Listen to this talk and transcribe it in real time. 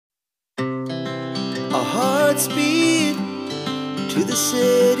Our hearts beat to the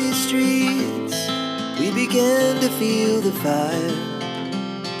city streets. We began to feel the fire.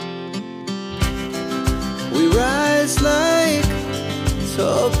 We rise like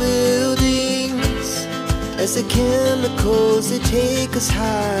tall buildings as the chemicals, they take us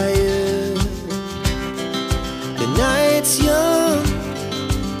higher. The night's young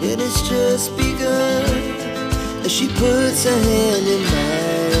and it's just begun as she puts her hand in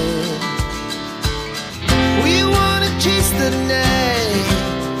mine. We wanna chase the night,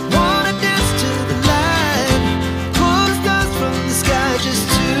 wanna dance to the light, pull the stars from the sky, just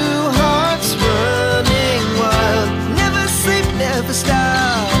two hearts running wild. Never sleep, never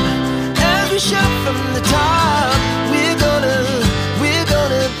stop, as we shout from the top. We're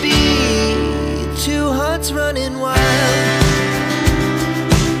gonna be two hearts running wild.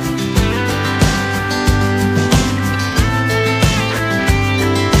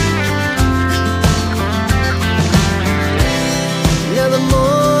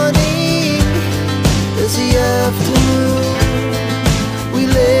 We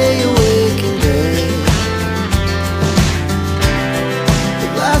lay awake in bed.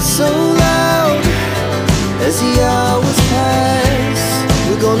 It lasts so long.